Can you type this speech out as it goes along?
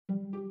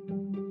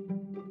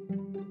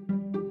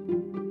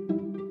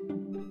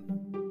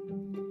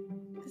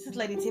is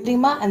Lady Tiffany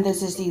Ma, and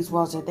this is These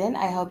Worlds Within.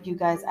 I hope you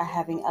guys are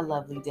having a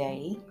lovely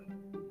day.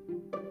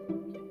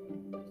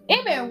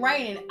 It's been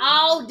raining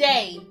all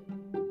day.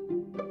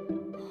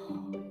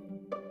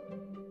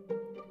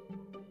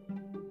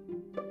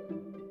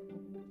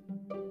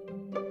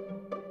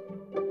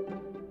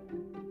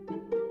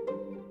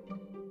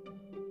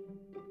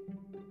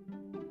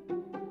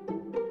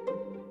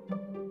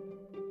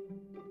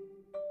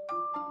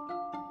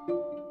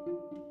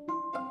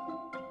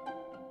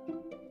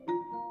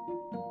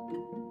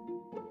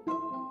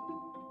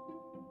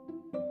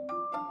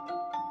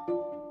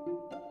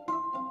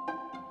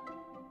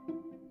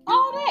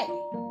 All day.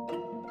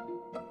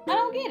 I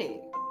don't get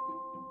it.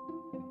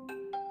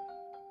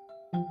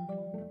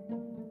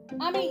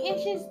 I mean,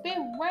 it's just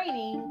been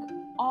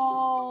raining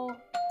all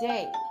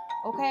day,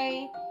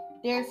 okay?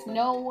 There's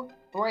no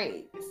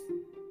breaks.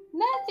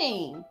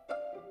 Nothing.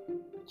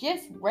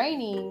 Just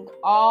raining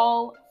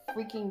all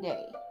freaking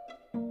day.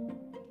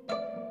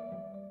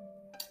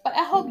 But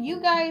I hope you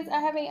guys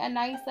are having a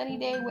nice sunny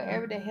day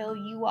wherever the hell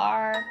you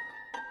are.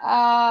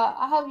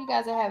 I hope you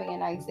guys are having a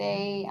nice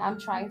day. I'm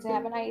trying to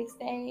have a nice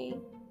day.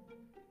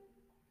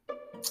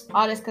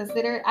 All this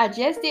considered, I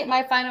just did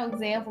my final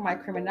exam for my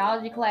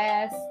criminology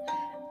class.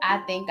 I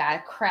think I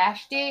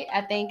crashed it.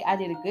 I think I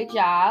did a good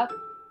job.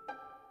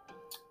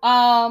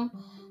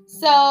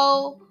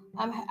 So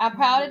I'm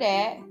proud of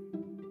that.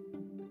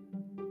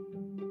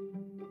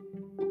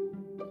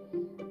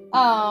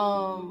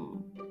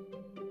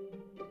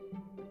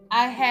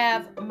 I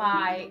have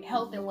my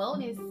health and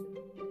wellness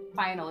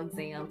final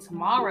exam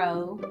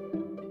tomorrow.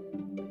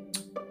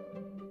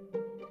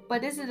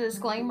 But this is a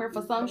disclaimer.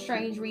 For some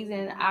strange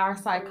reason, our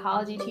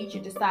psychology teacher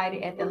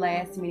decided at the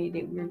last minute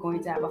that we were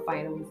going to have a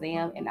final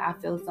exam, and I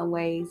feel some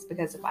ways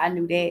because if I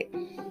knew that,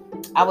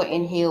 I would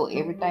inhale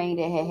everything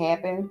that had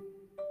happened.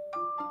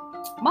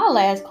 My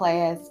last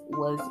class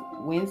was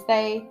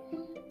Wednesday,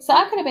 so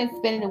I could have been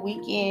spending the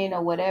weekend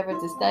or whatever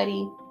to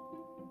study,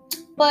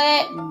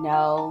 but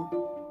no.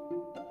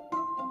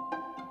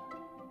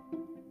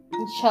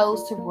 I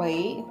chose to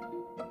wait.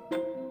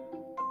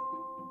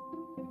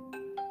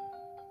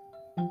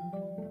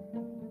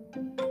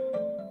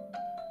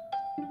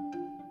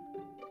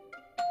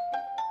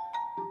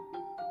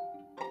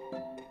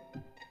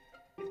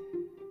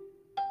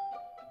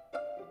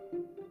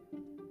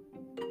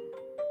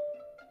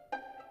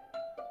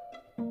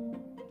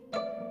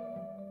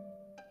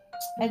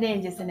 And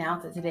then just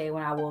announced it today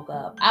when I woke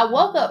up. I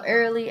woke up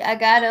early. I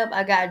got up,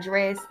 I got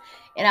dressed,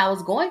 and I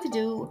was going to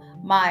do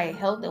my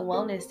health and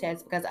wellness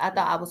test because I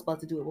thought I was supposed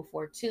to do it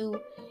before 2.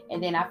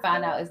 And then I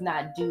found out it's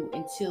not due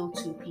until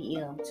 2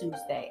 p.m.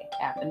 Tuesday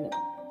afternoon.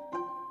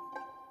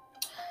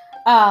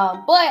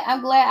 But I'm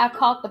glad I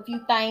caught the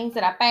few things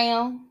that I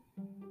found.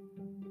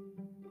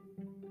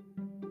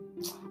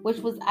 Which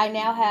was I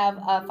now have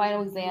a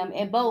final exam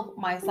in both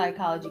my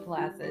psychology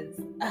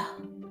classes.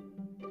 Ugh.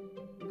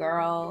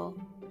 Girl.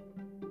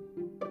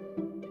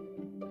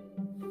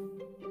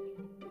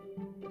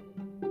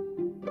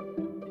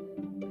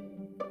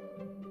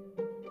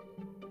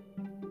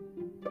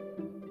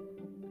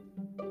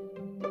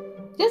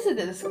 This is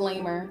a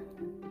disclaimer.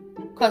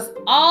 Because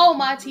all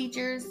my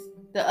teachers,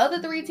 the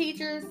other 3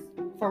 teachers,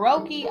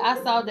 Faroki, I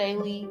saw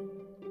daily.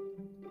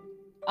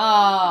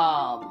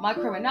 My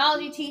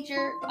criminology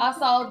teacher, I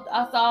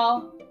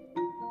saw.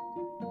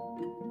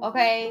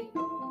 Okay.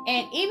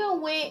 And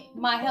even with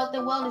my health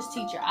and wellness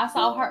teacher, I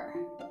saw her.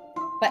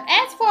 But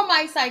as for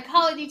my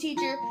psychology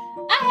teacher,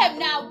 I have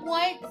not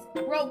once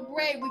broke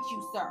bread with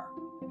you, sir.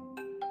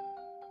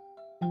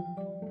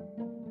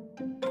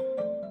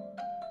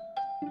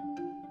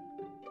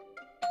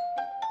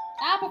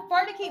 I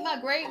prefer to keep my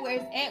grade where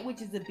it's at,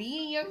 which is a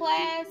B in your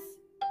class.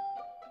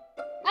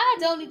 I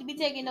don't need to be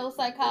taking no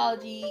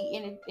psychology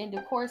in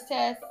the course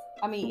test.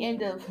 I mean, in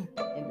the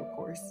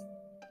course.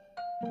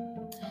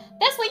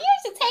 That's what you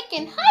used to take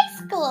in high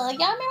school.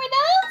 Y'all remember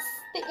those?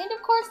 The end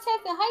of course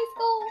test in high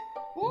school.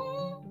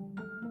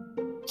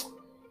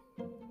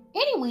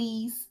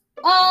 Anyways,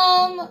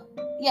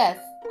 yes,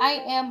 I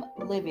am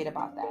livid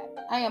about that.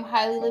 I am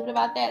highly livid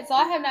about that. So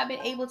I have not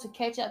been able to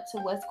catch up to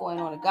what's going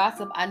on in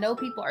gossip. I know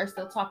people are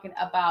still talking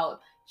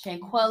about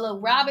Shanquella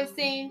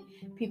Robinson.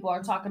 People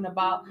are talking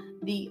about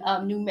the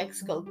New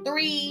Mexico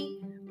 3.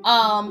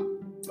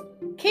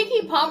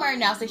 Keke Palmer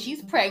announced that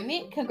she's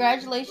pregnant.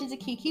 Congratulations to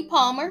Keke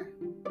Palmer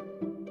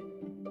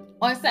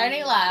on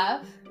Saturday Night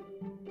Live.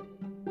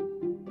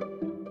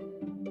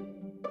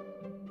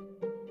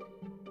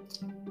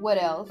 What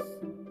else?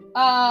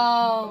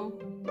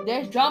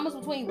 There's dramas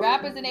between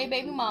rappers and their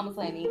baby mamas,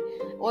 honey.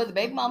 Or the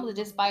baby mamas are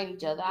just fighting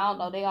each other. I don't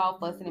know. They all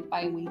fussing and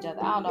fighting with each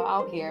other. I don't know. I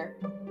don't care.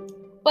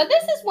 But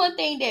this is one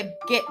thing that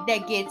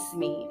gets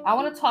me. I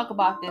want to talk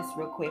about this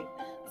real quick.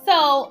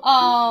 So,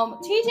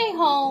 TJ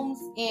Holmes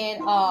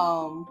and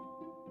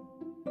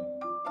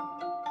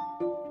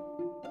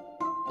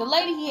the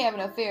lady he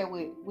having an affair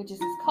with, which is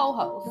his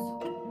co-host.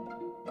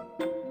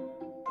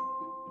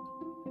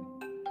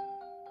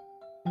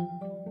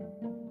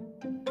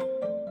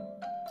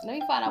 Let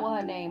me find out what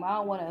her name. I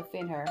don't want to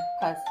offend her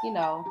because, you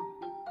know.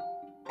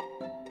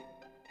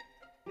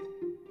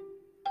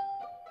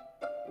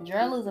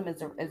 Journalism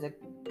is a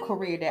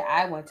career that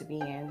I want to be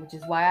in, which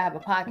is why I have a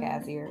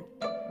podcast here.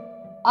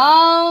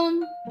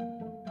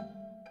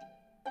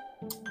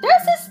 They're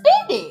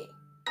suspended.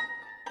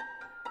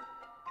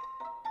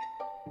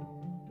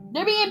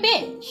 They're being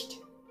benched.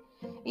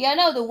 Yeah, I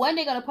know the one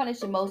they're gonna punish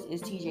the most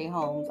is TJ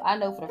Holmes. I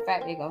know for the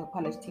fact they're gonna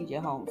punish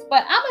TJ Holmes.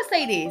 But I'm gonna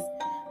say this.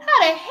 How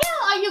the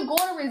hell are you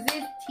going to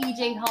resist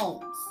TJ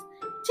Holmes?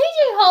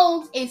 TJ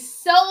Holmes is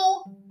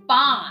so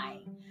fine.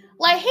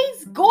 Like,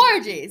 he's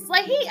gorgeous.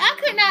 Like, I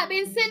could not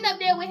be sitting up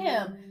there with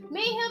him.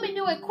 Me and him been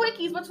doing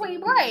quickies between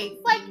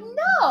breaks. Like,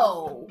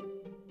 no.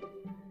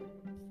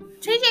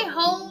 TJ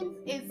Holmes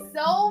is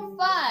so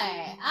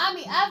fine. I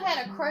mean, I've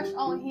had a crush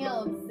on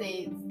him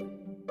since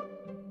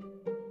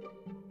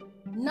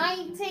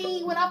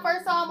 19 when I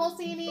first saw him on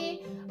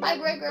CNN. My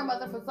great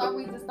grandmother for some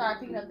reason started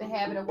picking up the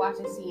habit of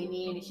watching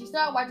CNN, and she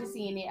started watching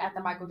CNN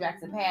after Michael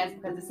Jackson passed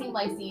because it seemed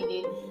like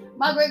CNN,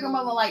 my great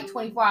grandmother liked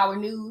 24-hour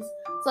news,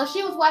 so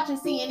she was watching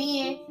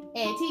CNN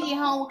and TJ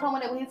Holmes was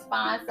coming up with his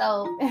fine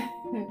self.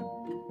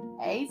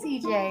 Hey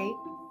TJ.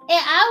 And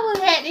I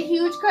had the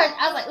huge crush.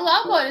 I was like, oh,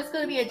 I'm going to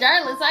school to be a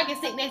journalist so I can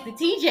sit next to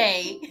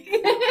TJ.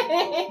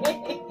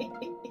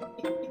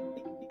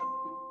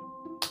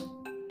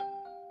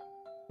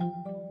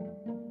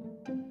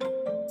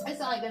 It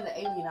sounds like there's an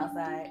alien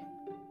outside.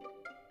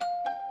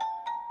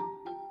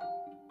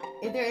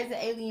 If there is an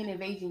alien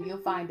invasion, you'll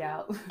find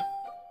out.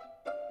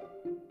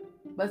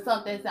 But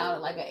something sounded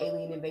like an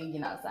alien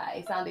invasion outside.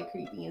 It sounded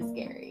creepy and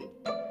scary.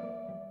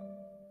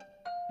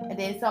 And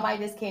then somebody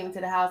just came into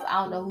the house.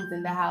 I don't know who's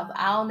in the house.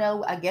 I don't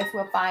know. I guess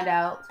we'll find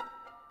out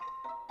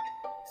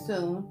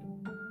soon.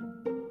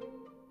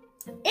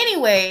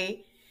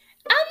 Anyway,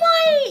 I'm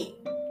like,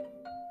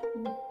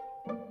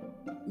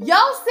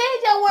 y'all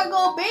said y'all weren't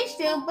going to bench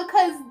them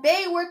because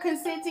they were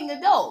consenting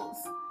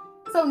adults.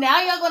 So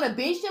now y'all going to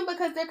bench them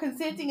because they're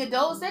consenting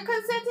adults? They're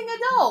consenting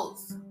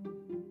adults.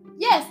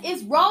 Yes,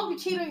 it's wrong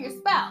to cheat on your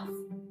spouse.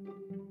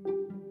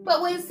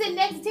 But when sitting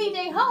next to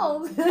TJ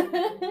Holmes...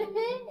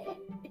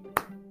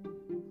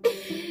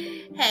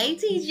 Hey,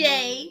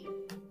 TJ.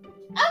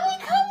 I mean,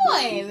 come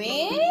on,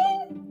 man.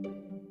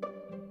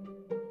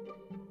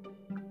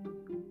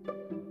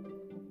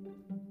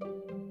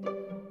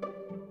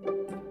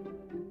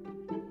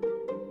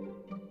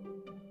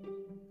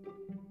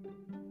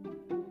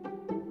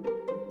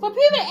 For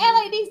people to act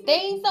like these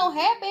things don't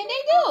happen,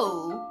 they do.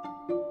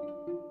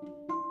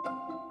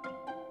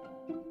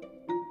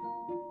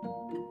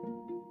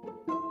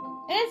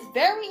 And it's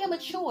very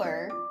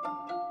immature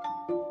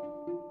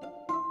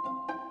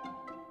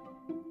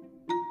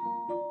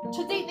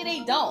to think that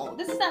they don't.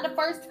 This is not the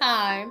first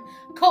time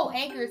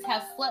co-anchors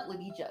have slept with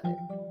each other.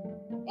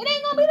 It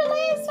ain't gonna be the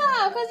last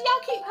time because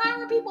y'all keep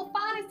hiring people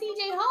fine as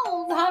TJ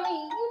Holmes. I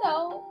mean, you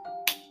know.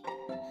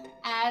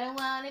 I don't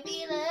want to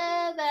be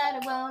loved. I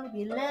don't want to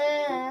be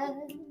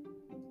loved.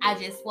 I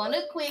just want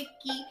a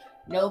quickie.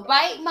 No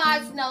bite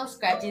marks, no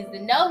scratches,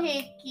 and no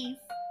hickeys.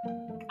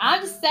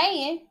 I'm just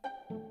saying.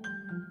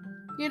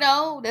 You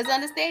know, there's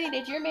understanding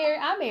that you're married,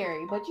 I'm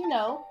married. But, you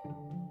know,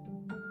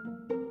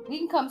 we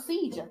can come see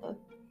each other.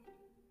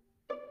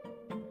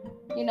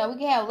 You know, we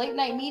can have late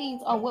night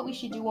meetings on what we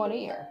should do on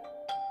air.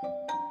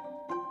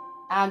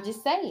 I'm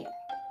just saying.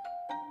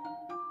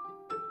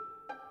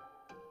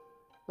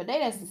 But they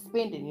done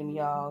suspended him,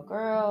 y'all.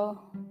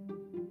 Girl.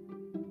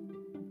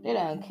 They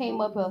done came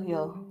up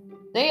here.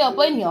 They up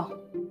in here.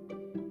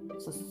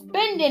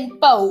 Suspending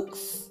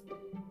folks.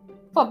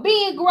 For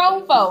being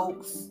grown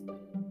folks.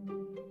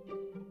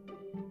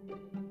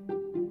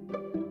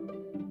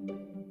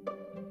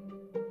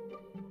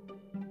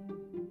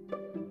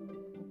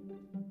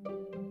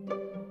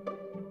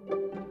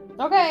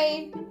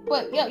 Okay,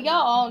 but y'all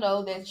all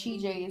know that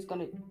TJ is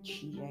gonna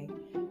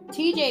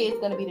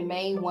be the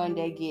main one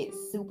that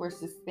gets super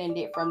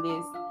suspended from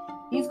this.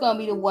 He's gonna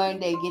be the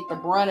one that get the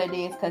brunt of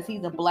this because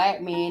he's a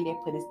black man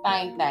that put his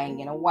thing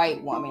in a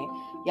white woman.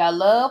 Y'all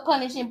love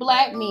punishing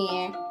black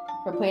men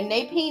for putting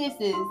their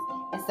penises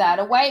inside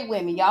of white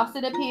women. Y'all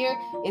sit up here,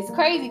 it's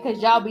crazy because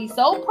y'all be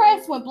so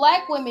pressed when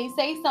black women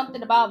say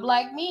something about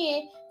black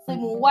men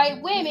sleeping with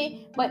white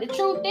women, but the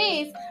truth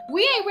is,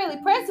 we ain't really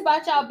pressed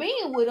about y'all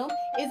being with them,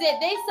 is that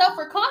they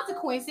suffer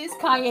consequences,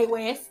 Kanye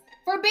West,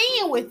 for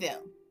being with them.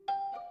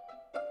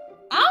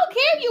 I don't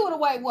care if you with a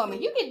white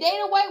woman. You can date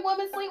a white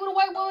woman, sleep with a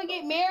white woman,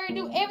 get married,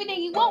 do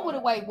everything you want with a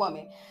white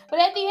woman. But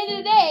at the end of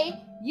the day,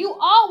 you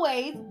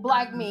always,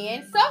 black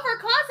men, suffer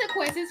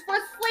consequences for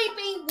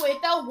sleeping with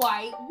a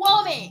white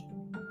woman.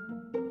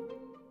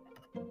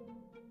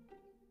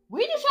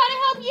 We just trying to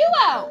help you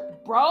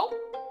out, bro.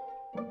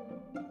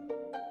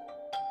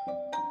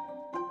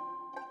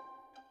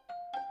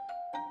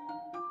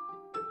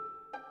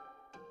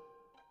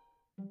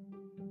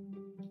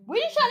 We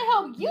just trying to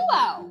help you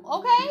out,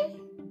 okay?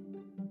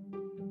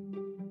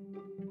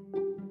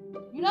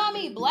 You know how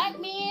many black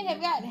men have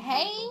gotten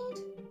hanged,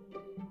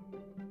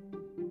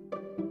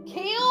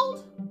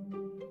 killed,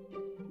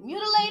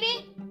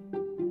 mutilated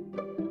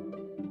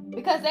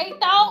because they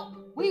thought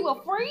we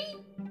were free?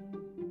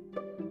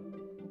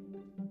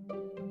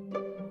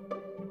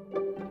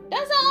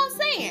 That's all I'm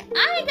saying.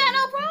 I ain't got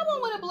no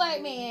problem with a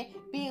black man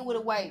being with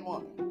a white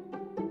woman.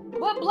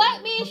 But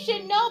black men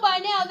should know by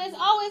now there's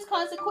always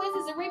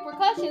consequences and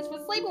repercussions for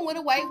sleeping with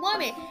a white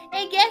woman.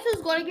 And guess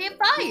who's going to get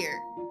fired?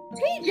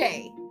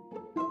 TJ.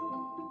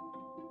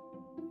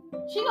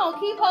 She gonna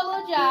keep her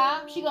little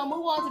job. She gonna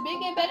move on to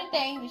bigger and better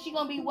things, and she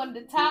gonna be one of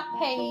the top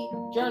paid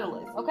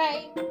journalists.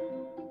 Okay.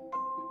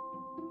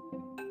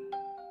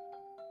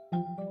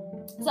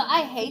 So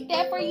I hate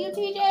that for you,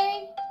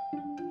 TJ.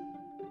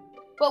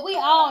 But we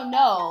all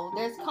know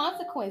there's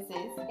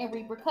consequences and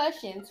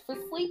repercussions for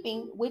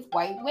sleeping with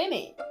white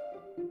women.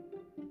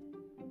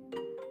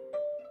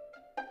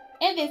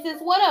 And this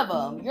is one of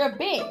them. You're a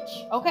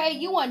bitch. Okay.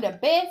 You one of the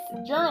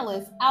best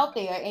journalists out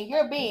there, and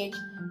you're a bitch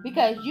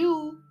because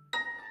your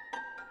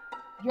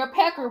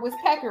pecker was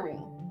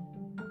peckering.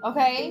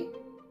 Okay?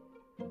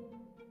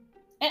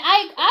 And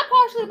I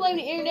partially blame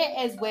the internet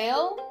as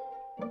well.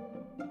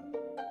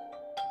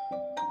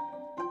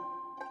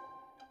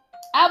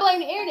 I blame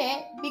the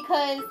internet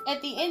because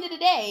at the end of the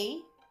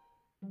day,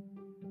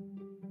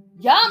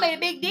 y'all made a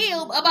big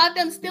deal about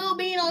them still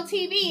being on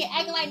TV and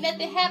acting like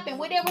nothing happened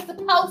when they were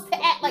supposed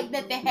to act like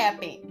nothing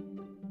happened.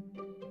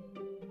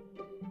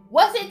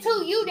 Was it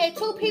to you that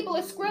two people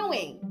are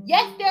screwing?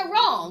 Yes, they're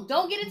wrong.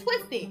 Don't get it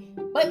twisted.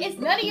 But it's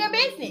none of your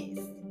business.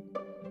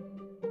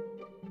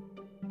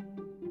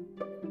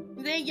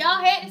 Then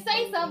y'all had to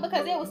say something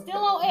because it was still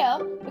on air,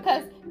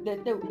 because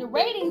the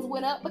ratings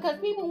went up because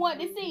people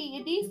wanted to see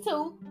if these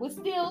two were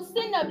still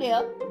sitting up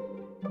there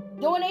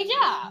doing their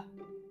job.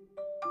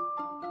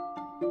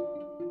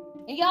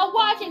 And y'all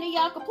watching and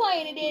y'all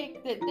complaining, and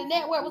then the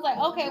network was like,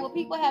 okay, well,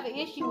 people have an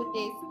issue with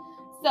this,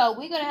 so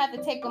we're going to have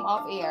to take them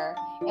off air.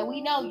 And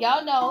we know,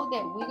 y'all know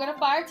that we're going to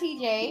fire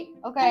TJ,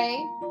 okay?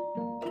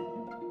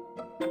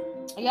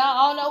 Y'all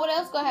all know what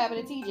else going to happen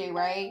to TJ,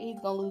 right? He's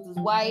going to lose his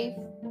wife.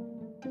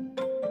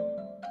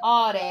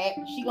 All that.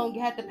 He's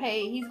gonna have to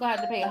pay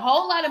a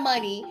whole lot of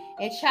money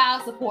in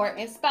child support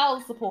and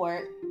spouse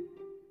support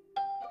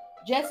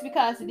just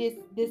because of this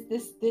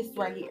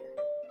right here.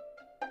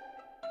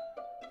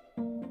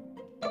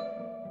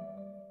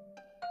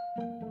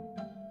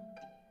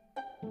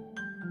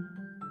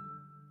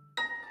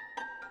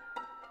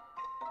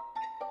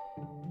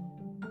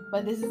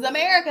 But this is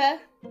America.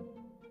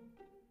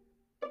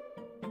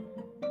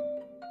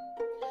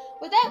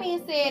 With that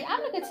being said, I'm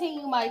going to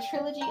continue my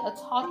trilogy of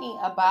talking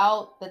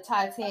about the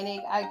Titanic.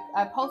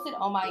 I posted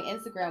on my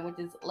Instagram, which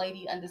is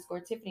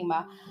lady_Tiffany,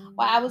 while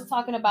I was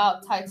talking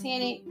about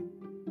Titanic.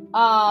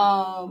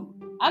 I'm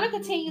going to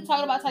continue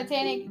talking about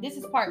Titanic. This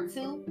is part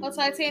 2 of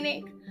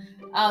Titanic.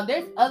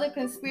 There's other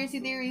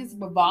conspiracy theories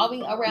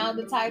revolving around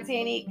the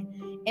Titanic.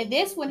 And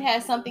this one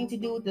has something to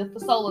do with the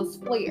solar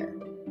flare.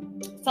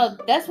 So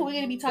that's what we're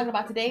going to be talking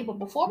about today. But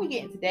before we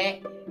get into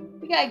that,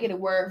 we gotta get a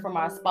word from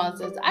our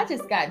sponsors. I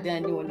just got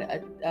done doing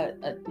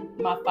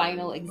my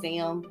final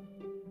exam.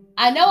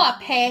 I know I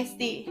passed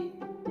it,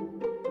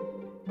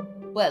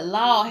 but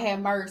Lord have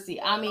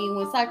mercy. I mean,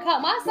 when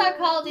my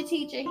psychology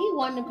teacher, he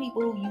one of the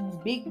people who use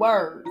big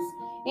words.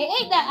 It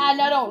ain't that I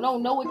don't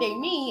know what they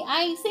mean.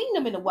 I ain't seen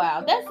them in a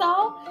while. That's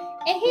all.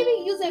 And he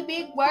be using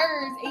big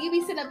words, and you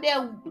be sitting up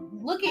there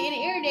looking in the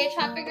internet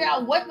trying to figure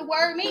out what the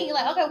word means.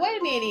 Like, okay, wait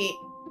a minute.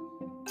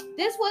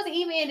 This wasn't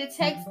even in the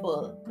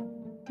textbook.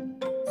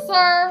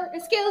 Sir,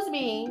 excuse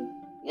me.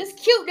 It's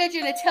cute that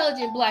you're an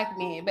intelligent black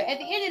man, but at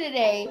the end of the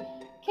day,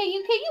 can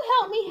you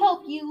help me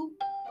help you?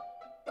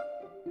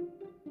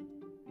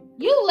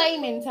 You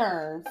layman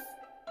terms.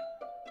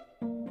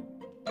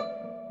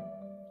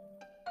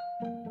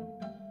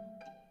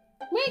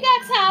 We ain't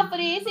got time for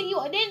this, and you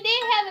didn't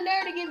have the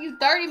nerve to give you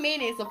 30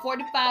 minutes or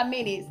 45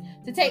 minutes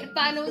to take the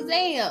final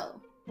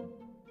exam.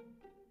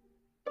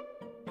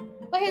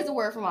 But here's a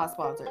word from our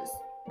sponsors.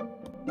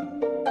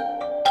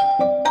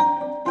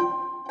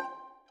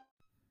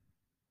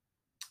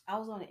 I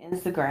was on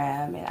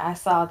Instagram and I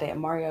saw that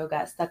Mario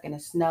got stuck in the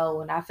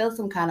snow, and I felt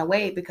some kind of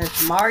way because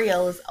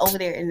Mario is over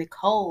there in the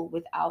cold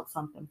without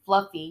something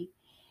fluffy.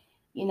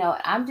 You know,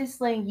 I'm just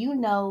letting you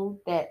know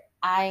that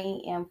I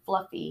am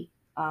fluffy,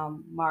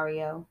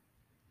 Mario.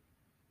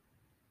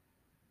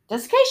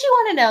 Just in case you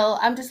want to know,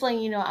 I'm just letting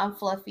you know I'm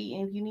fluffy,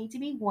 and if you need to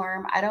be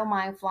warm, I don't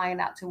mind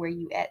flying out to where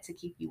you at to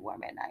keep you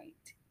warm at night.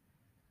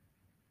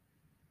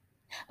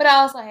 But I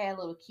also had a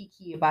little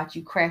kiki about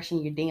you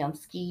crashing your damn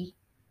ski.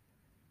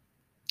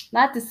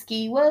 Not the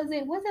ski. Was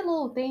it a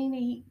little thing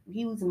that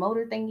he was a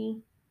motor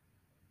thingy?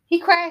 He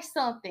crashed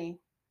something.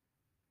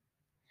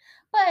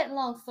 But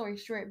long story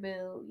short,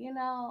 Bill,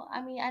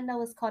 I mean, I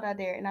know it's cold out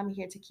there, and I'm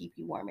here to keep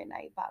you warm at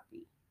night,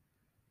 Poppy.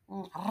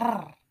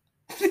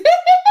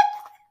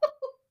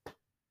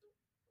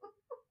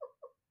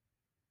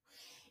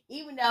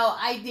 Even though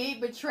I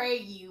did betray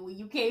you when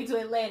you came to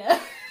Atlanta.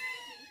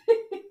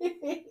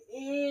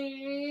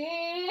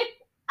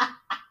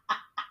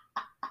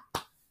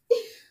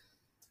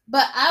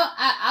 But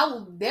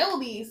that will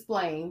be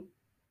explained.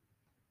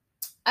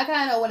 I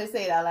kind of don't want to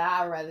say it out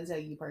loud. I'd rather tell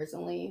you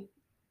personally.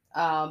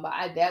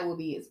 But that will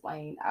be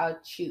explained. I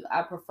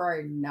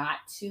prefer not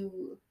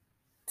to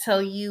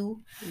tell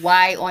you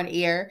why on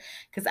air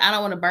because I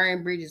don't want to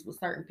burn bridges with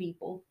certain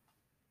people.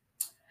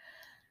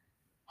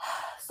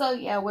 So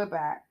yeah, we're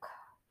back.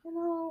 You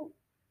know,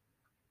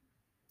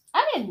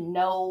 I didn't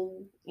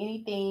know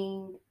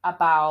anything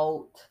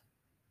about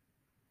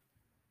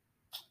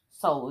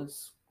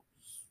solars,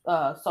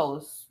 uh,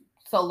 solar,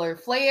 solar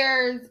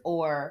flares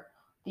or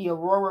the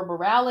aurora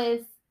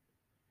borealis.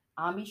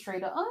 I'll be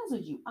straight up honest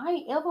with you. I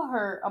ain't ever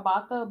heard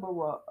about the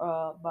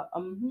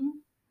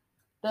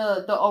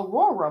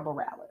aurora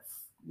borealis.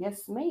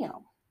 Yes,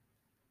 ma'am.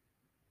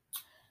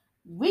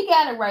 We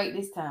got it right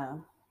this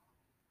time.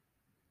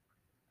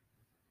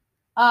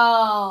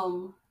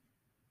 Um,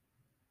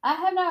 I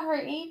have not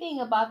heard anything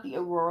about the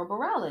aurora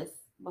borealis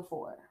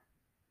before.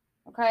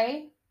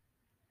 Okay.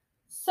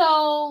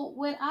 So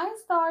when I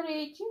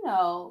started,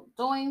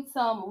 doing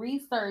some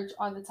research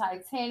on the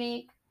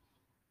Titanic,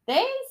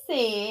 they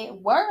said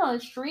word on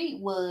the street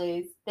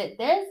was that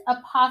there's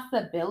a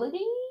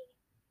possibility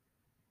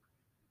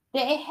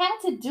that it had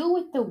to do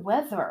with the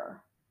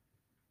weather.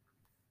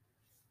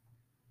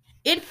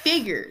 It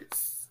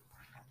figures,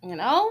 you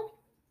know?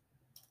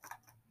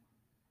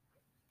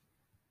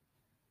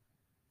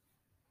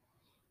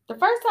 The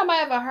first time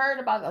I ever heard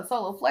about a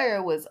solar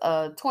flare was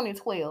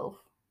 2012.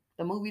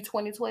 The movie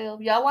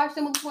 2012. Y'all watched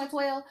the movie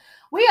 2012?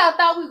 We all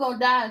thought we were gonna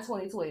die in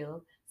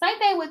 2012. Same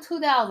thing with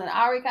 2000.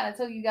 I already kind of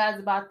told you guys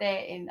about that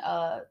and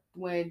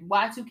when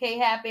Y2K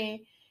happened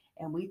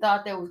and we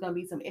thought there was gonna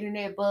be some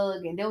internet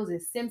bug and there was a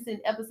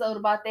Simpson episode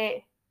about that.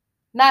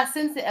 Not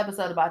Simpson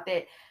episode about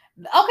that.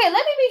 Okay, let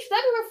me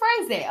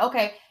rephrase that.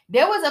 Okay,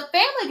 there was a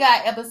Family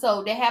Guy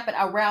episode that happened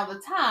around the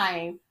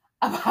time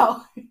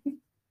about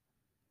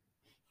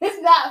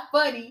it's not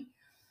funny,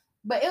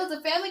 but it was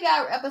a Family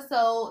Guy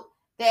episode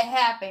that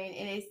happened,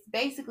 and it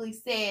basically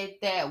said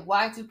that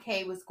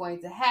Y2K was going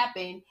to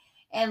happen.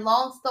 And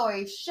long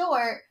story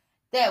short,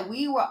 that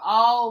we were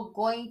all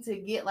going to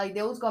get like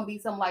there was going to be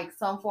some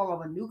form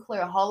of a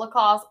nuclear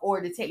holocaust,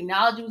 or the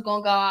technology was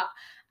going to go out.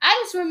 I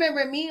just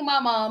remember me and my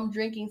mom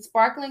drinking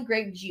sparkling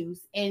grape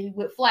juice and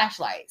with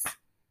flashlights.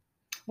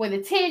 When the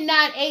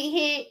 10-9-8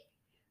 hit,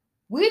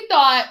 we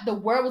thought the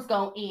world was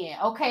going to end,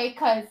 okay?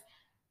 Because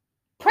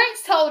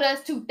Prince told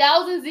us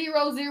 2000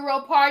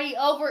 party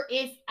over,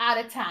 it's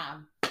out of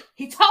time.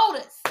 He told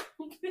us.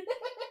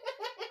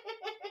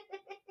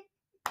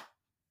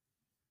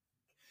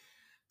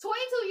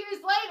 22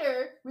 years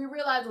later, we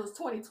realized it was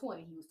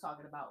 2020 he was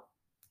talking about.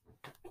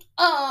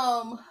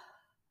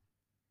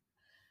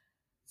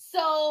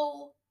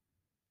 So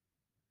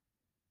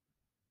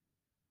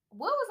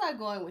what was I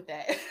going with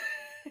that?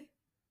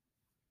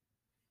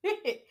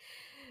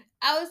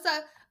 I was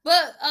talking,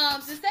 but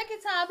the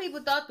second time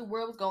people thought the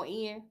world was gonna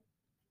end,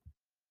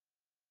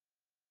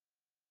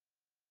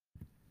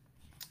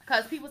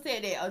 because people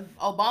said that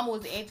Obama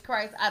was the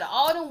Antichrist. Out of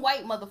all them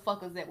white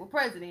motherfuckers that were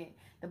president,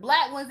 the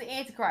black one's the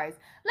Antichrist.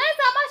 Last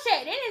time I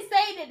checked, they didn't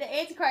say that the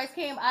Antichrist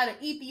came out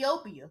of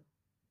Ethiopia.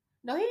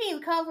 No, he didn't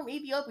even come from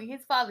Ethiopia.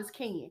 His father's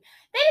Kenyan.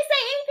 They didn't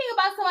say anything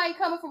about somebody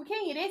coming from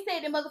Kenya. They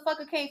said the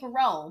motherfucker came from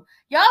Rome.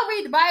 Y'all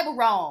read the Bible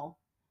wrong.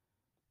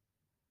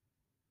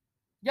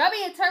 Y'all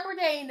be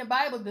interpreting the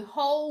Bible the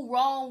whole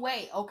wrong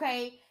way,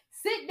 okay?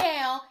 Sit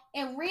down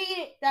and read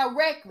it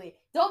directly.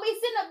 Don't be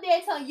sitting up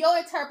there telling your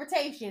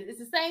interpretations. It's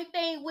the same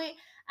thing with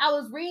I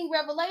was reading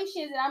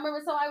Revelations, and I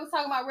remember somebody was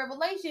talking about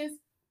Revelations.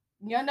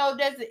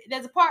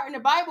 There's a part in the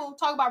Bible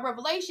talking about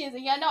Revelations,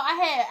 and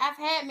I've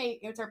had made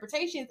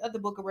interpretations of the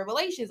book of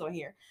Revelations on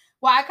here.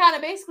 Well, I kind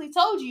of basically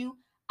told you,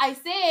 I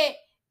said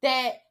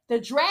that the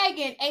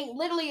dragon ain't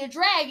literally a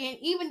dragon,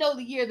 even though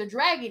the year of the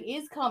dragon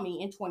is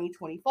coming in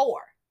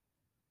 2024.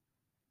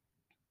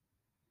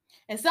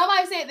 And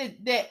somebody said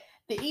that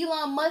the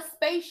Elon Musk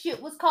spaceship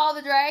was called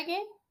the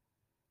Dragon.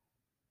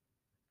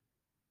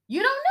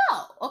 You don't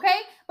know,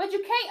 okay? But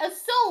you can't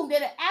assume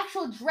that an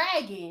actual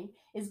dragon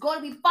is going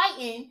to be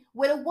fighting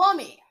with a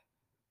woman.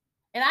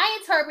 And I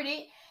interpret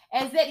it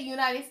as that the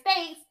United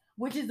States,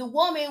 which is the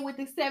woman with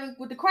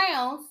the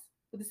crowns,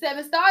 with the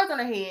 7 stars on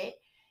her head,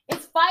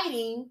 is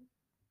fighting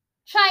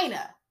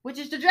China, which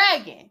is the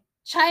dragon.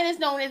 China is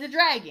known as the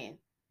dragon.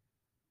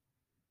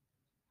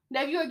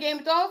 Now, if you're a Game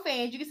of Thrones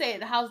fan, you can say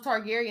the House of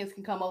Targaryens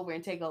can come over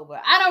and take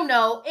over. I don't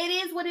know. It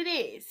is what it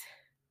is.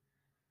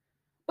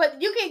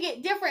 But you can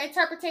get different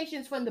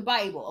interpretations from the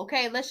Bible,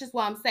 okay? That's just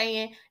what I'm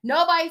saying.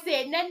 Nobody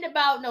said nothing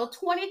about no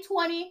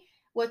 2020.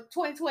 Well,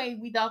 2020,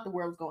 we thought the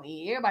world was going to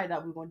end. Everybody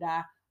thought we were going to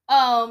die.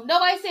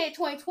 Nobody said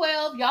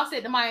 2012. Y'all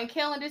said the Mayan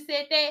calendar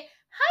said that.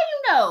 How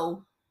you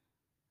know?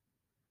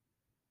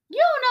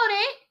 You don't know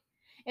that.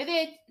 And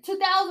then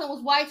 2000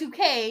 was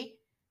Y2K.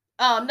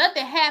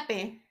 Nothing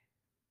happened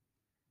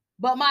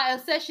but my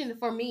obsession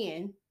for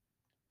men.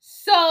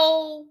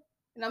 So,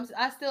 and I'm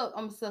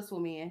obsessed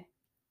with men.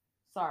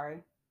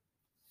 Sorry.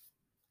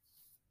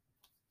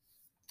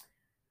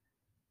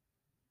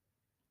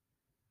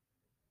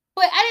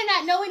 But I did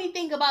not know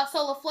anything about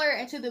solar flare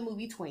until the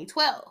movie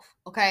 2012.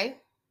 Okay.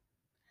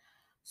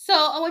 So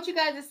I want you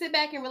guys to sit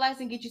back and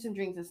relax and get you some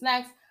drinks and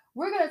snacks.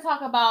 We're going to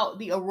talk about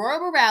the aurora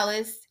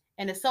borealis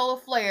and a solar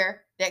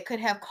flare that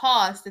could have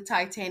caused the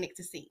Titanic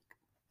to sink.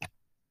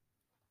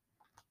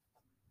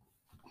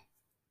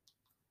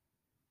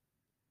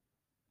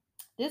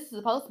 This is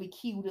supposed to be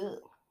queued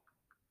up.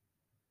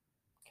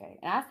 Okay,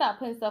 and I stopped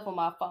putting stuff on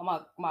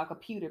my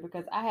computer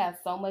because I have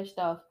so much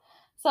stuff.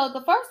 So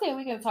the first thing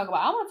we're gonna talk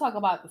about, I want to talk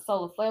about the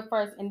solar flare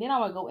first, and then I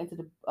want to go into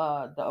the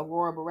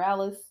aurora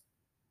borealis.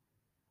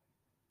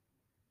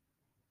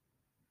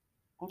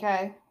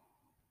 Okay,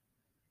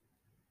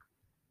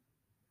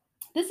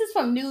 this is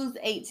from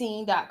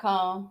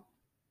news18.com.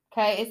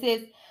 Okay, it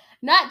says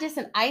not just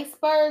an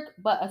iceberg,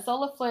 but a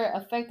solar flare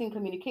affecting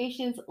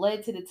communications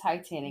led to the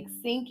Titanic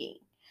sinking.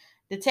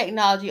 The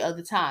technology of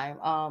the time.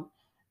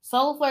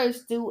 Solar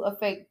flares do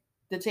affect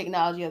the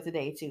technology of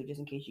today too, just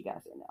in case you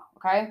guys didn't know.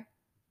 Okay.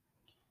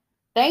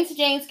 Thanks to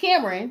James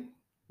Cameron,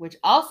 which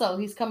also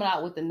he's coming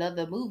out with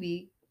another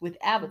movie with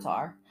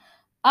Avatar.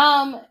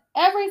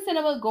 Every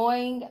cinema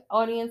going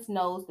audience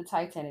knows the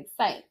Titanic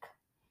sank.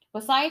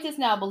 But scientists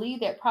now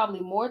believe that probably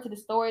more to the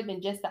story than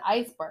just the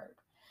iceberg.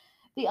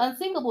 The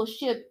unsinkable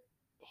ship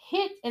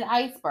hit an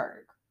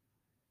iceberg.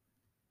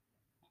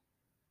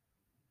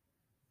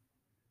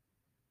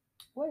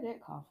 Where did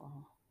that come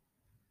from?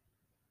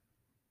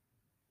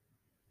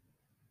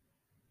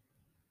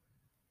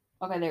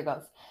 Okay, there it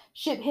goes.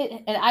 Ship hit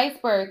an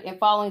iceberg and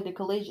following the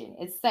collision,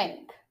 it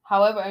sank.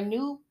 However, a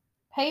new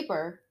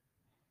paper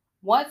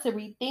wants to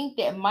rethink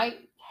that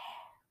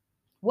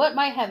what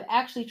might have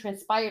actually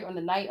transpired on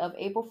the night of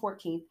April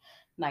 14th,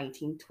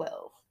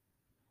 1912.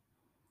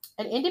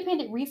 An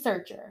independent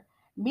researcher,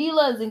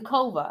 Mila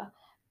Zinkova,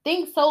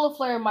 thinks solar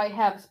flare might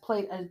have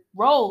played a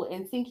role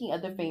in sinking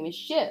of the famous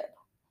ship.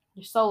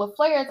 The solar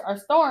flares are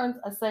storms,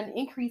 a sudden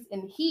increase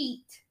in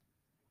heat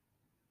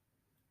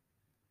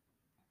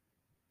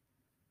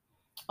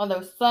on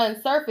the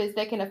sun's surface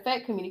that can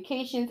affect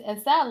communications and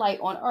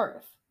satellite on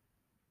Earth.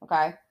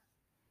 Okay,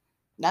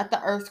 not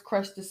the Earth's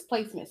crust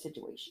displacement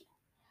situation.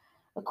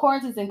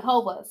 According to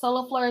Zinkova,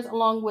 solar flares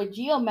along with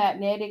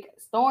geomagnetic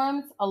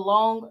storms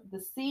along the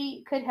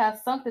sea could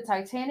have sunk the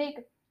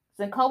Titanic.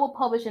 Zinkova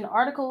published an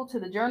article to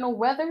the journal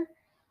Weather.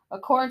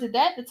 According to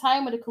that, the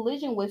time of the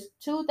collision was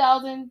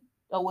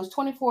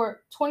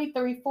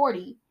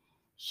 2340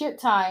 ship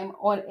time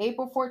on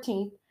April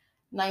 14th,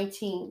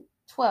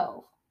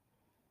 1912.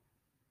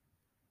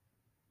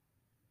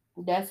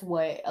 That's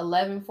what,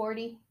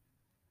 1140?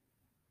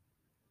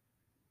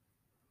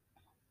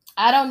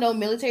 I don't know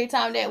military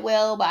time that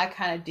well, but I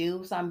kind of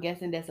do. So I'm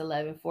guessing that's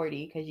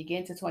 1140 because you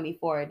get into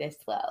 24, that's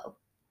 12.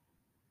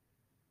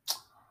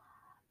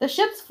 The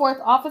ship's fourth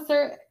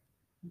officer,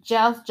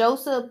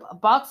 Joseph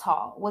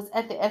Boxhall, was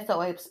at the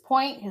SOS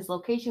point. His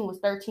location was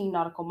 13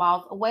 nautical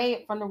miles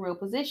away from the real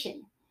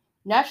position.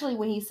 Naturally,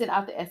 when he sent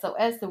out the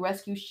SOS, the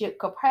rescue ship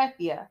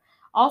Carpathia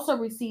also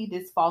received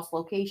this false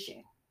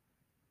location.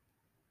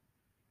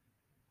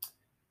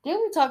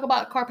 Didn't we talk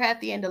about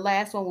Carpathia in the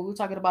last one when we were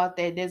talking about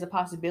that there's a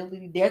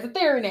possibility, there's a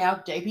theory now,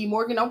 JP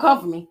Morgan, don't come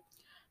for me.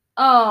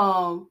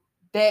 Um,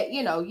 that,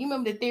 you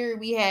remember the theory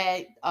we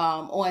had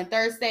on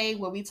Thursday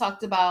where we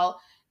talked about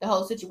the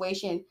whole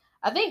situation.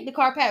 I think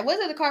was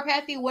it the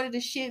Carpathia, one of the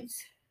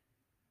ships?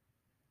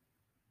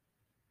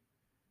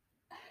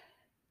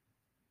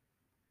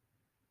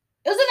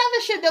 It was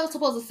another ship that was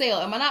supposed to sail.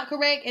 Am I not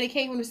correct? And it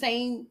came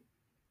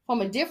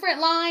from a different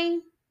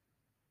line.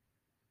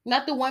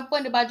 Not the one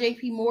funded by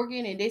JP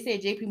Morgan, and they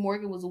said JP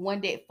Morgan was the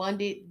one that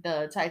funded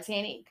the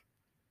Titanic.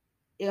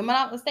 Am I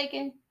not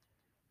mistaken?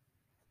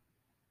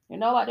 You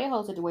know about that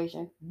whole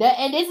situation.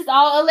 And this is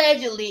all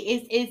allegedly.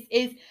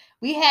 It's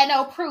we had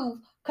no proof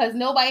because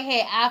nobody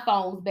had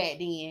iPhones back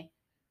then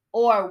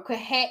or could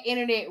have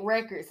internet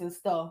records and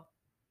stuff.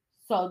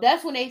 So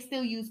that's when they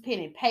still use pen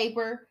and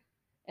paper,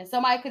 and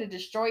somebody could have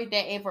destroyed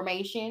that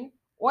information,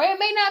 or it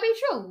may not be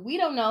true. We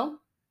don't know.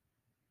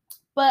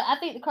 But I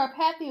think the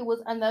Carpathia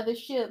was another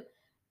ship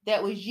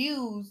that was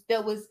used.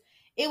 It was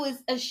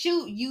a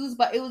ship used,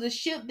 but it was a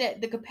ship that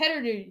the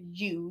competitors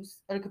used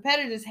or the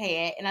competitors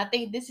had, and I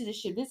think this is a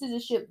ship. This is a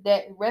ship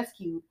that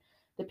rescued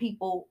the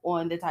people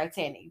on the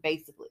Titanic,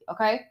 basically.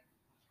 Okay.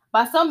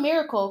 By some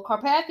miracle,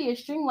 Carpathia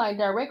streamlined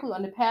directly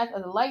on the path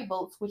of the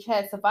lifeboats, which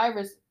had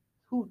survivors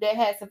that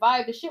had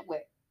survived the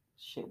shipwreck.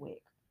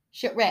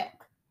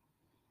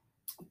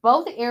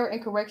 Both the error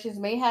and corrections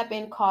may have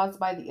been caused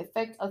by the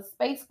effect of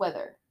space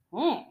weather.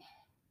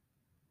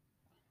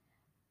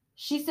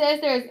 She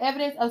says there is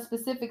evidence of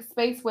specific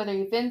space weather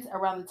events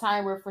around the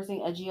time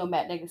referencing a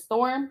geomagnetic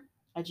storm.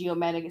 A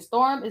geomagnetic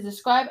storm is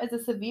described as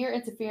a severe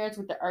interference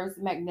with the Earth's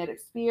magnetic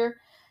sphere,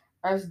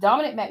 Earth's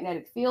dominant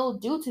magnetic field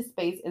due to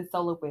space and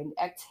solar wind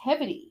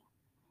activity.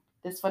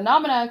 This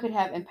phenomenon could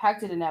have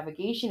impacted the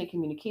navigation and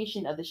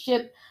communication of the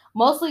ship,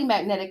 mostly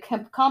magnetic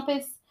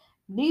compass,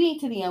 leading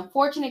to the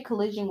unfortunate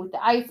collision with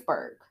the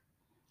iceberg.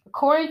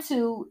 According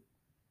to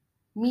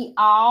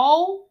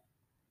meaww.com,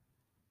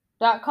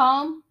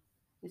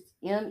 it's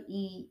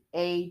meaww.com,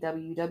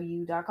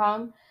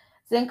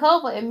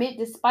 Zinkova admit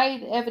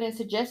despite evidence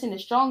suggesting a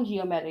strong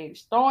geomagnetic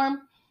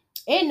storm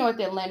in North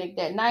Atlantic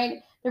that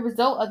night, the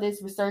result of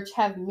this research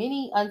have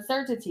many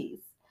uncertainties.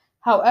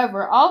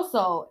 However,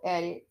 also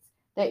added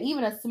that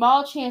even a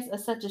small chance of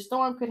such a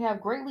storm could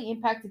have greatly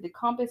impacted the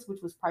compass,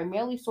 which was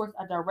primarily sourced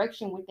a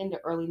direction within the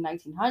early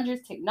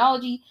 1900s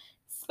technology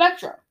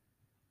spectrum.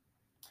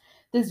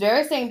 This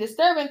very same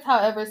disturbance,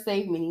 however,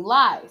 saved many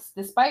lives.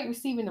 Despite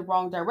receiving the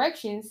wrong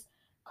directions,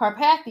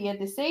 Carpathia,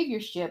 the savior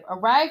ship,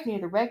 arrived near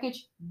the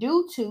wreckage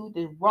due to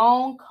the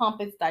wrong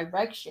compass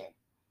direction.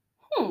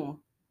 Hmm.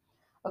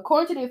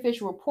 According to the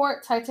official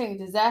report, Titanic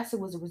disaster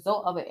was a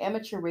result of an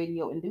amateur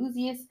radio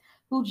enthusiast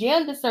who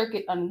jammed the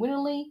circuit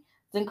unwittingly.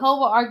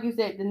 Zinkova argues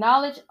that the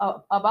knowledge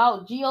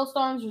about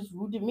geostorms was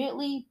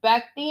rudimentary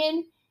back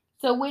then,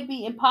 so it would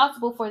be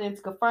impossible for them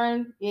to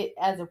confirm it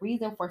as a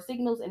reason for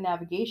signals and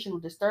navigational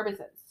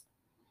disturbances.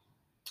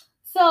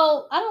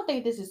 So I don't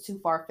think this is too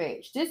far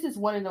fetched. This is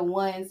one of the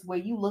ones where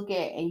you look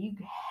at and you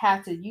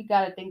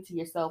got to think to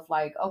yourself,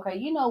 like, okay,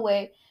 you know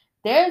what?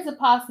 There's a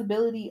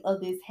possibility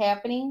of this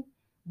happening.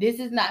 This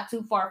is not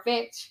too far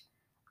fetched.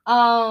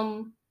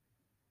 Um,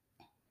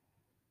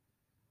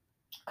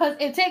 because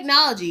in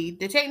technology,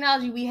 the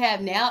technology we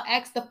have now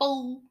acts the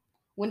fool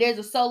when there's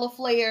a solar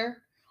flare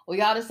or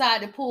y'all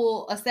decide to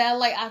pull a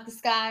satellite out the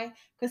sky.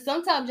 Because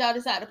sometimes y'all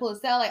decide to pull a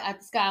satellite out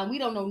the sky and we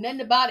don't know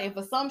nothing about it. And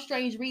for some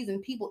strange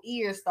reason, people's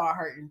ears start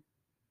hurting.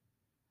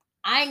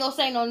 I ain't gonna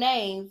say no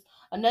names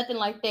or nothing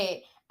like that.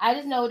 I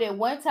just know that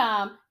one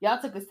time y'all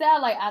took a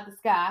satellite out the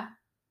sky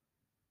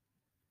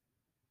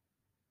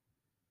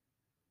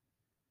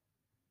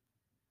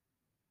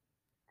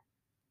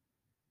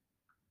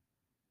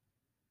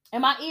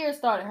and my ears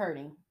started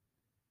hurting.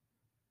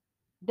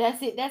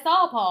 That's it. That's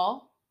all,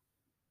 Paul.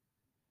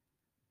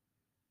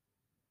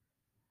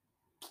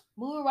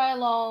 Moving right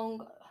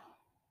along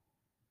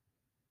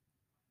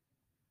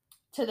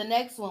to the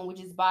next one,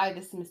 which is by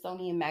the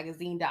Smithsonian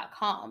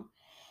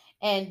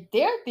And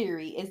their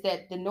theory is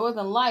that the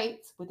northern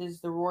lights, which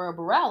is the aurora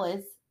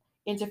borealis,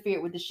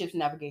 interfered with the ship's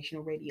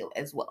navigational radio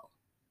as well.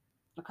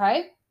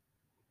 Okay?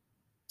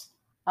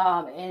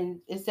 And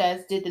it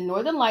says, did the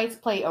northern lights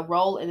play a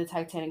role in the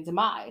Titanic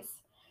demise?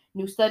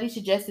 New studies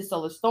suggest the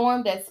solar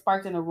storm that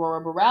sparked an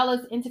aurora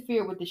borealis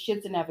interfered with the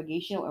ship's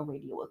navigational and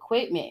radio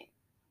equipment.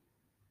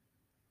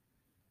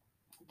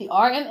 The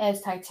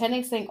RMS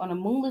Titanic sank on a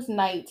moonless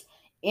night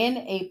in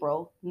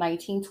April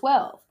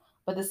 1912,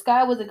 but the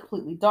sky wasn't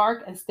completely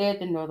dark. Instead,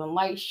 the northern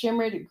lights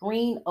shimmered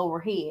green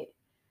overhead.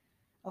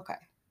 Okay.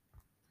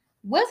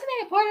 Wasn't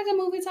that part of the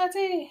movie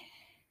Titanic?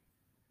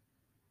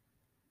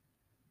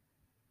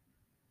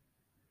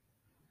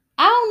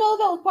 I don't know if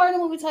that was part of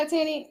the movie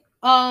Titanic.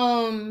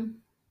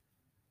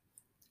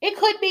 It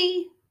could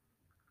be.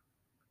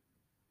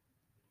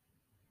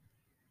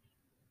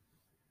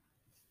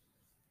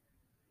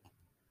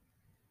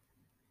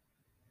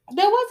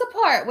 There was a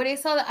part where they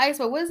saw the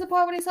iceberg. What is the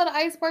part where they saw the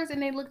icebergs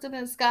and they looked up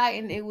in the sky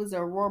and it was a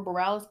aurora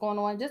borealis going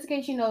on? Just in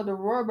case you know, the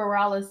aurora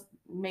borealis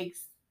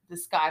makes the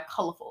sky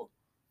colorful.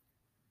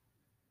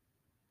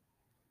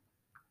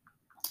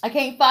 I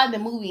can't find the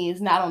movie. It's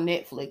not on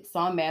Netflix,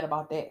 so I'm mad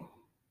about that.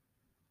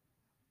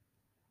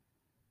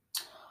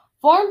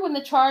 Formed when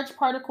the charged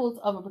particles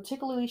of a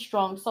particularly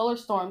strong solar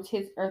storm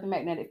hit Earth's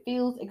magnetic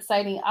fields,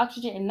 exciting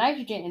oxygen and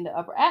nitrogen in the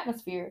upper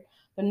atmosphere,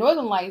 the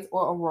northern lights,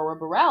 or aurora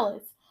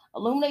borealis,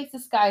 illuminates the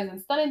skies in a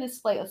stunning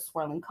display of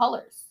swirling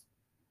colors.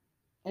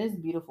 And it's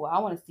beautiful. I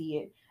want to see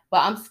it,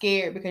 but I'm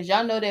scared because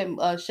y'all know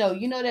that show.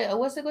 You know that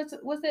what's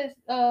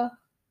that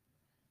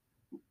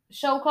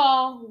show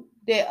called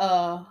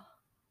that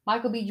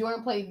Michael B.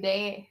 Jordan played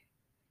dad?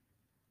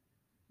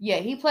 Yeah,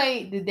 he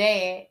played the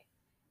dad,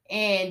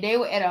 and they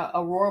were at a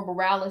aurora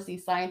borealis.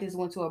 These scientists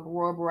went to a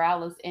aurora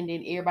borealis, and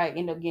then everybody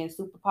ended up getting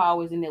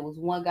superpowers. And there was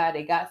one guy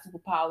that got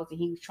superpowers, and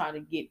he was trying to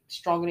get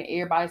stronger than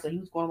everybody, so he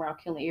was going around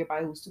killing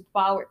everybody who was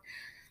superpowered.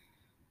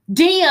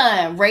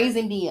 Dion,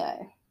 raising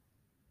Dion.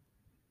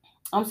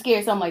 I'm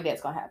scared something like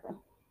that's gonna happen.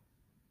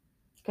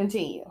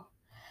 Continue.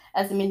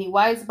 As Minnie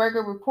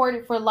Weisberger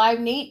reported for Live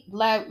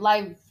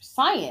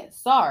Science.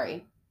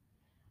 Sorry.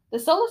 The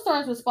solar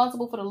storms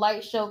responsible for the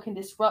light show can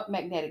disrupt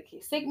magnetic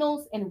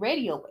signals and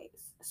radio waves.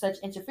 Such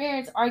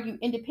interference, argued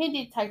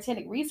independent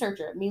Titanic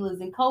researcher Mila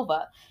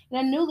Zinkova in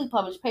a newly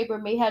published paper,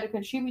 may have to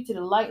contribute to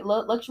the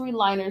luxury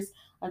liner's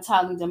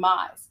untimely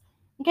demise.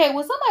 Okay,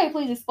 will somebody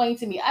please explain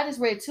to me? I just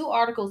read two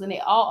articles and they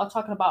all are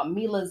talking about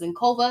Mila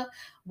Zinkova.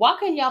 Why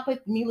couldn't y'all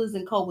put Mila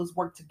Zinkova's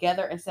work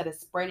together instead of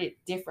spread it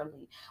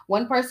differently?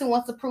 One person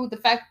wants to prove the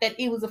fact that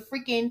it was a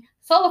freaking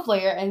solar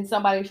flare, and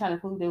somebody trying to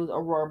prove it was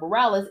aurora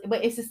borealis,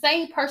 but it's the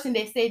same person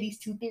that said these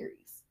two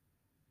theories.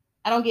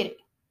 I don't get it.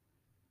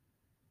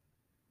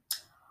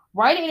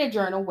 Writing in a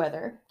journal,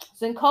 Weather,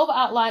 Zinkova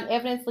outlined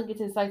evidence linking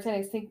to the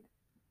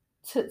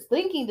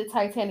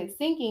Titanic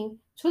sinking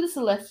to the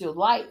celestial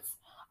lights.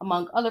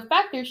 Among other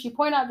factors, she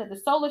pointed out that the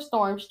solar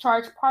storm's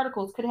charged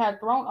particles could have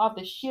thrown off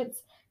the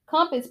ship's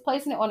compass,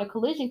 placing it on a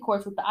collision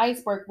course with the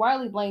iceberg,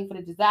 widely blamed for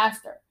the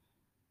disaster.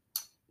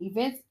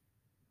 Events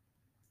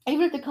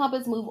Even if the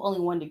compass moved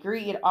only 1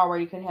 degree, it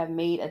already could have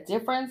made a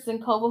difference.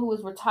 Zinkova, who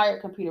was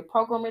retired computer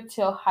programmer,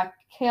 tell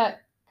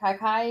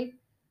Hakai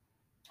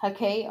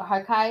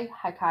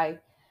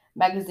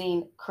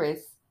magazine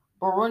Chris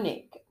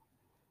Boronick.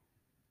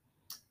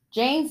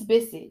 James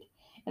Bissett,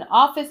 an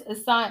officer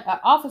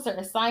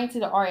assigned to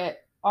the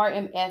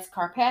RMS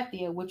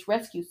Carpathia, which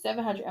rescued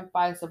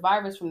 705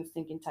 survivors from the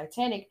sinking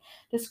Titanic,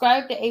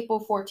 described the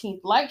April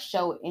 14th light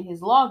show in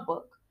his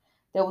logbook.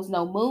 There was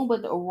no moon,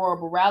 but the aurora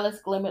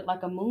borealis glimmered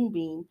like a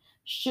moonbeam,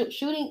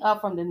 shooting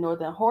up from the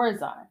northern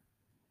horizon.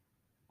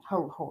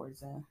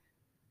 Horizon.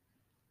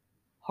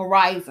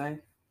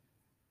 Horizon.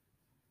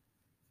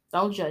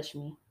 Don't judge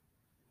me.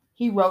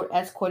 He wrote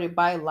as quoted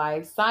by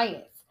Live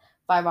Science.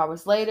 5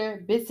 hours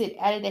later, Bissett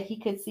added that he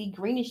could see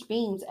greenish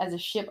beams as the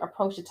ship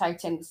approached the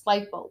Titanic's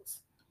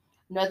lifeboats.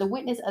 Another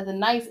witness of the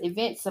night's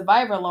event,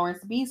 survivor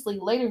Lawrence Beasley,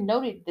 later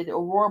noted that the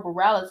aurora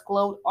borealis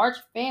glowed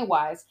arched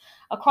fanwise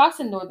across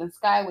the northern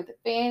sky with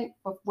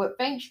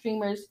faint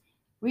streamers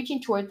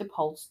reaching toward the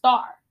pole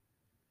star.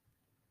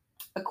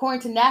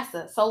 According to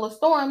NASA, solar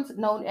storms,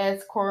 known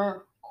as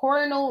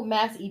coronal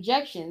mass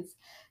ejections,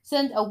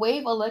 send a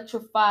wave of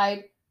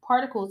electrified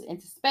particles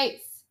into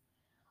space.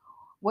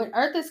 When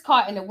Earth is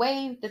caught in a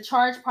wave, the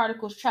charged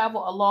particles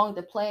travel along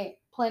the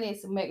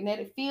planet's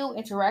magnetic field,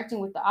 interacting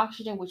with the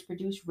oxygen, which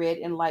produce red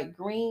and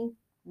green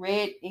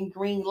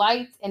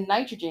lights, and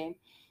nitrogen,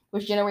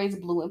 which generates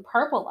blue and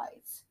purple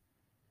lights.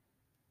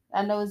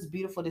 I know it's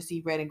beautiful to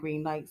see red and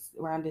green lights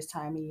around this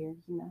time of year.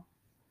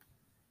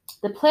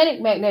 The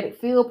planet magnetic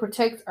field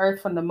protects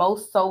Earth from the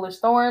most solar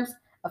storms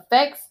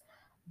effects,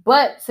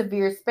 but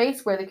severe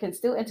space weather can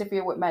still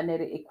interfere with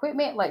magnetic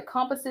equipment like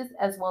compasses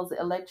as well as the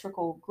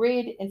electrical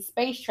grid and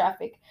space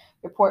traffic,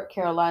 report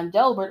Caroline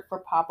Delbert for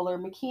Popular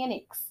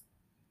Mechanics.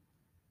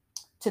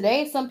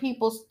 Today, some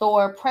people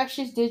store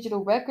precious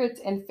digital records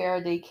in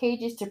Faraday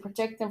cages to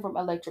protect them from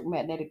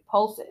electromagnetic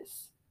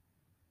pulses.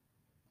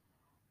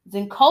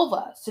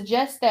 Zinkova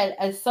suggests that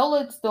a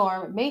solar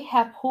storm may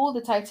have pulled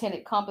the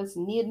Titanic compass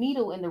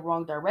needle in the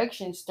wrong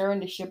direction,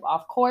 stirring the ship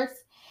off course.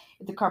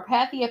 If the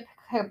Carpathia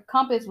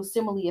compass was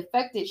similarly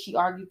affected, she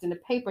argues in the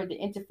paper, the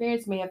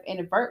interference may have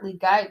inadvertently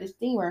guided the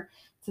steamer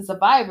to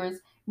survivors,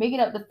 making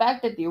up the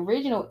fact that the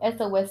original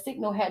SOS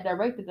signal had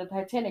directed the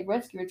Titanic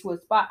rescuer to a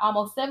spot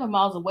almost 7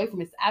 miles away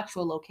from its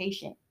actual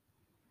location.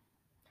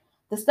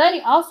 The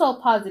study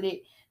also posited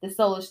the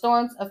solar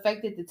storms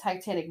affected the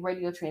Titanic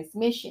radio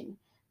transmission.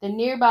 The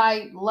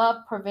nearby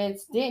La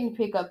Provence didn't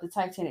pick up the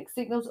Titanic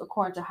signals,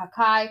 according to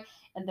Hakai,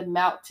 and the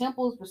Mount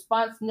Temple's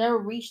response never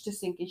reached the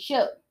sinking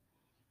ship.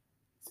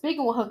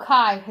 Speaking with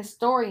Hakai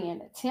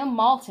historian Tim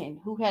Malton,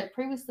 who had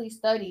previously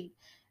studied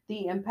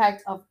the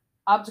impact of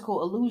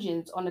optical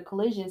illusions on the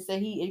collision,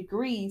 said he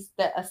agrees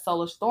that a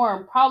solar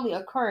storm probably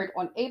occurred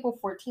on April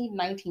 14,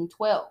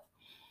 1912.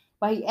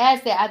 But he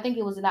adds that I think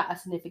it was not a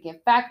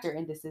significant factor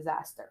in this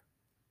disaster.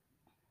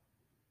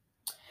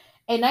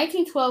 A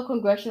 1912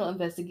 congressional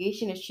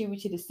investigation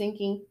attributed the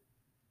sinking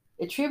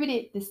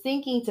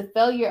to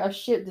failure of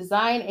ship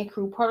design and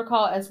crew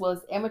protocol, as well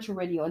as amateur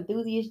radio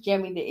enthusiasts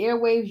jamming the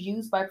airwaves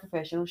used by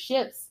professional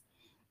ships.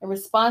 In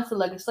response, the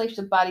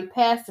legislative body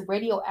passed the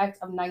Radio Act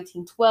of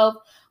 1912,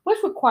 which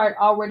required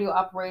all radio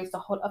operators to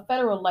hold a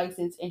federal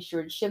license,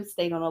 ensured ships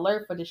stayed on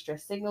alert for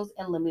distress signals,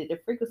 and limited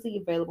the frequency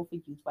available for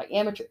use by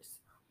amateurs.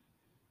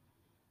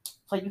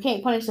 So you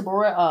can't punish the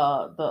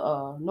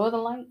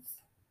Northern Lights?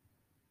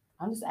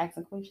 I'm just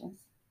asking questions.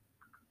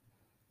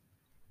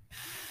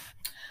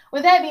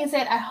 With that being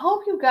said, I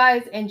hope you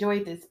guys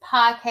enjoyed this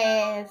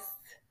podcast.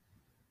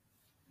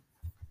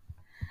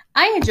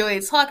 I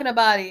enjoyed talking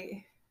about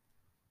it.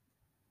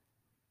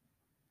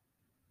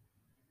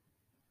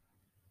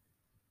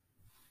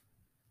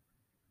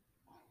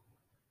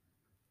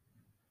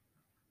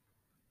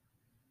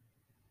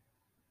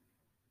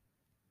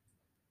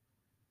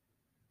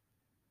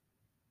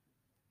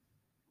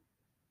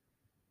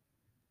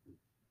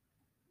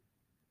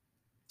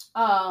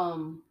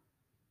 Um,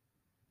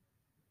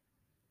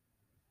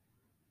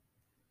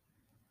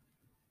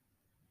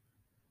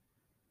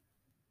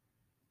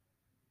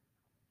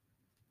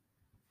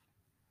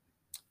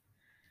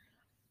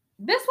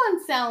 this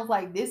one sounds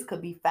like this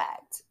could be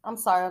fact. I'm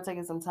sorry, I'm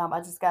taking some time. I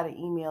just got an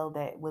email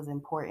that was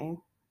important.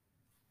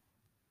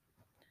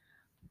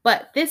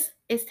 But this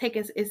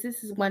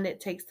is one that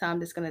takes time.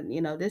 That's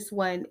gonna, this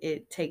one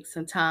it takes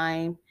some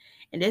time,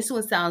 and this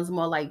one sounds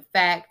more like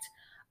fact.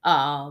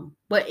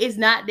 But it's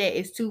not that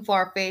it's too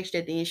far fetched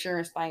that the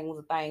insurance thing was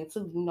a thing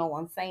too. You know what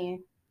I'm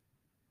saying?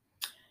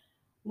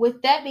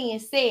 With that being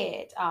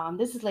said,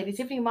 this is Lady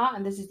Tiffany Ma,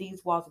 and this is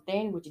These Walls of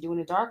Thin. What you do in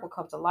the dark will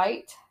come to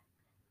light.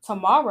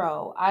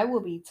 Tomorrow, I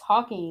will be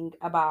talking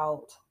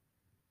about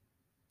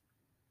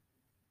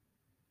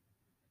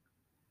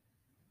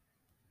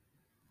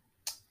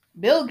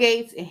Bill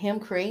Gates and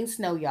him creating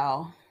snow,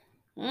 y'all.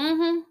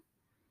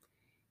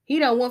 He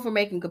done went from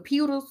making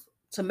computers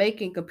to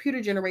making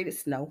computer-generated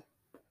snow.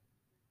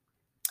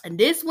 And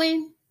this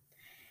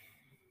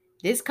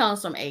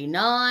comes from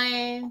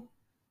A9,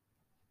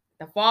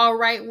 the far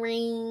right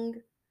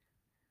ring,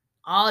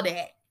 all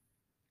that.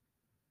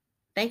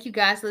 Thank you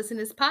guys for listening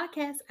to this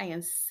podcast. I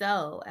am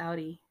so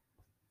outie.